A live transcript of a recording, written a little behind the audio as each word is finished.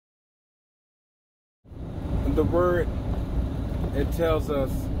the word, it tells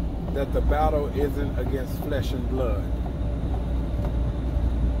us that the battle isn't against flesh and blood.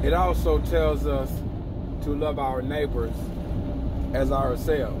 It also tells us to love our neighbors as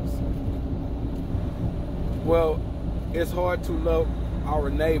ourselves. Well, it's hard to love our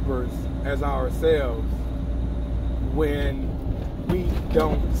neighbors as ourselves when we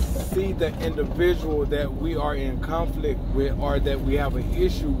don't see the individual that we are in conflict with or that we have an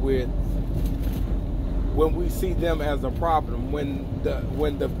issue with, when we see them as a problem, when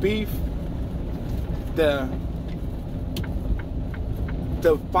the beef, the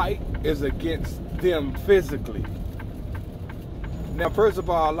fight is against them physically. Now, first of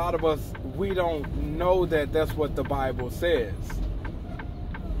all, a lot of us, we don't know that that's what the Bible says.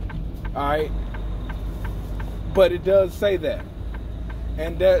 All right? But it does say that.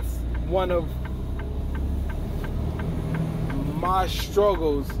 And that's one of my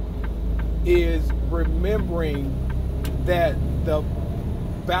struggles, is remembering that the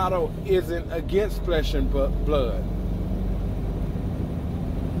battle isn't against flesh and blood,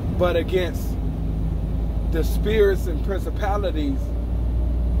 but against the spirits and principalities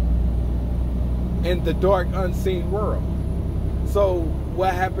in the dark, unseen world. So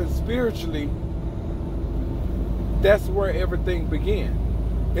what happens spiritually, that's where everything began.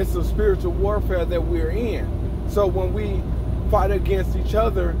 It's a spiritual warfare that we're in. So when we fight against each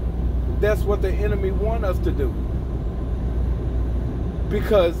other, that's what the enemy wants us to do.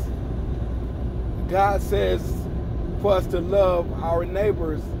 Because God says for us to love our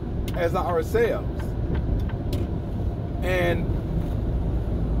neighbors as ourselves. And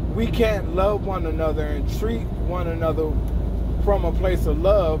we can't love one another and treat one another from a place of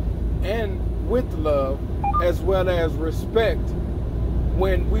love and with love, as well as respect,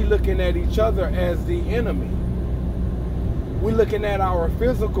 when we looking at each other as the enemy. We're looking at our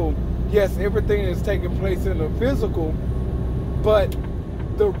physical. Yes, everything is taking place in the physical, but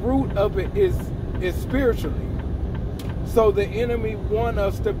the root of it is spiritually. So the enemy wants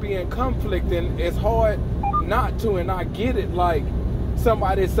us to be in conflict, and it's hard not to. And I get it, like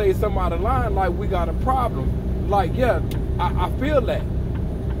somebody say something out of line, like we got a problem. Like, yeah, I feel that.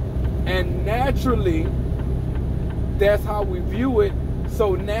 And naturally, that's how we view it.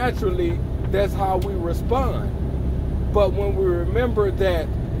 So naturally, that's how we respond. But when we remember that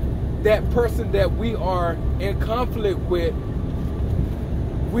that person that we are in conflict with,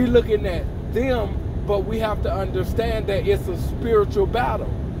 we looking at them, but we have to understand that it's a spiritual battle.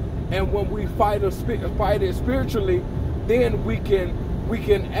 And when we fight it spiritually, then we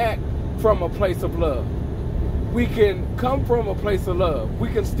can act from a place of love. We can come from a place of love. We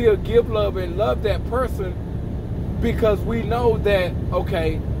can still give love and love that person, because we know that,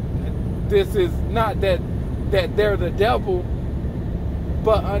 okay, this is not that they're the devil,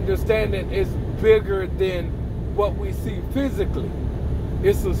 but understanding it's bigger than what we see physically.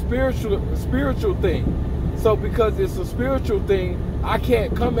 It's a spiritual thing. So because it's a spiritual thing, I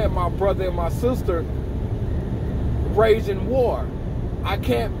can't come at my brother and my sister raging war. I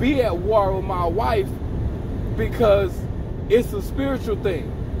can't be at war with my wife, because it's a spiritual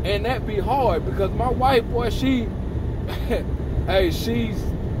thing. And that be hard, because my wife, boy, she hey, she's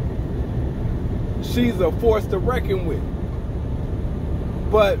a force to reckon with.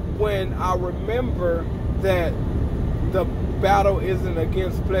 But when I remember that the battle isn't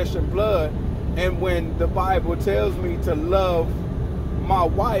against flesh and blood, and when the Bible tells me to love my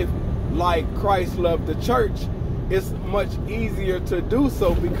wife like Christ loved the church, it's much easier to do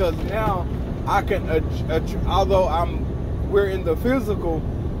so, because now I can, although we're in the physical,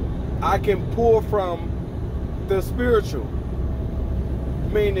 I can pull from the spiritual.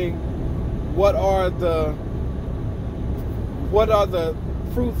 Meaning, what are the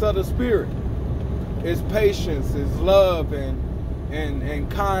fruits of the Spirit? It's patience, it's love,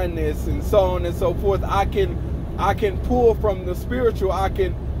 and kindness, and so on and so forth. I can pull from the spiritual. I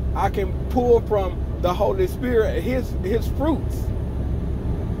can pull from the Holy Spirit, his fruits,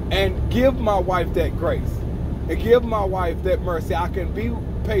 and give my wife that grace, and give my wife that mercy. I can be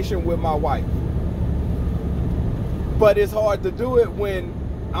patient with my wife. But it's hard to do it when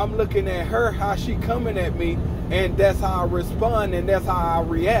I'm looking at her, how she coming at me, and that's how I respond, and that's how I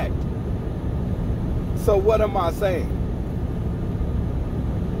react. So what am I saying?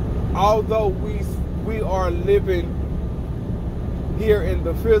 Although we are living here in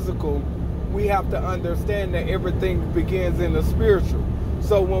the physical, we have to understand that everything begins in the spiritual.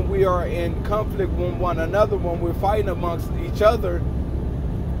 So when we are in conflict with one another, when we're fighting amongst each other,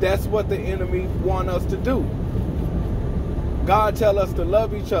 that's what the enemy wants us to do. God tell us to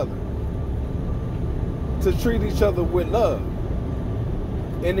love each other, to treat each other with love.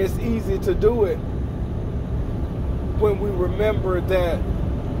 And it's easy to do it when we remember that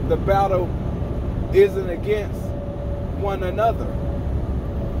the battle isn't against one another.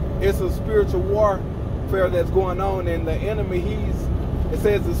 It's a spiritual warfare that's going on, and the enemy, it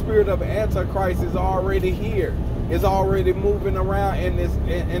says the spirit of Antichrist is already here. It's already moving around in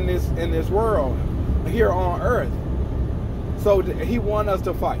this world here on earth. So he wants us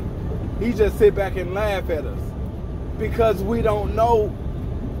to fight. He just sit back and laugh at us because we don't know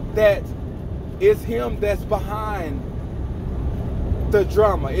that it's him that's behind the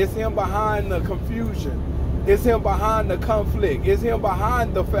drama. It's him behind the confusion. It's him behind the conflict. It's him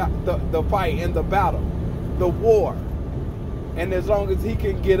behind the fight and the battle, the war. And as long as he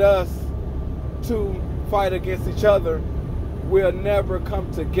can get us to fight against each other, we'll never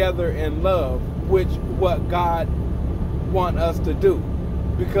come together in love, which what God wants us to do,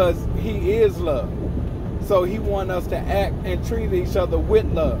 because he is love. So he wants us to act and treat each other with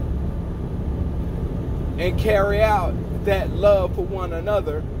love and carry out that love for one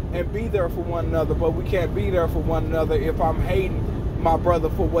another and be there for one another. But we can't be there for one another if I'm hating my brother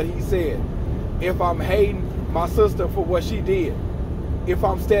for what he said, if I'm hating my sister for what she did, if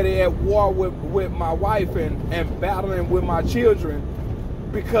I'm steady at war with my wife and battling with my children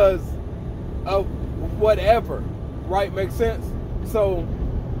because of whatever, right? Makes sense? So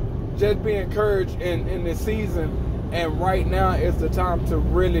just be encouraged in this season, and right now is the time to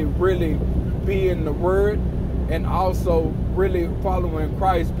really, really be in the Word and also really following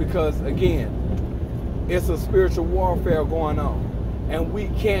Christ, because again, it's a spiritual warfare going on, and we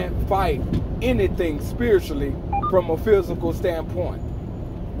can't fight anything spiritually from a physical standpoint.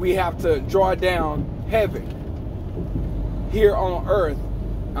 We have to draw down heaven here on earth,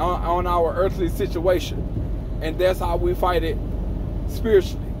 on our earthly situation, and that's how we fight it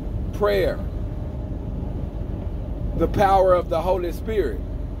spiritually. Prayer, the power of the Holy Spirit,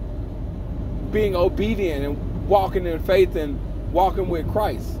 being obedient and walking in faith and walking with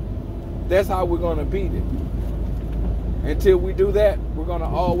Christ. That's how we're going to beat it. Until we do that, we're going to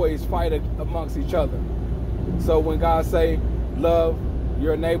always fight amongst each other. So when God say, love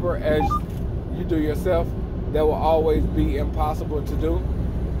your neighbor as you do yourself, that will always be impossible to do.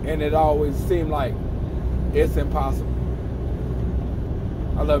 And it always seems like it's impossible.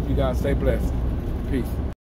 I love you guys. Stay blessed. Peace.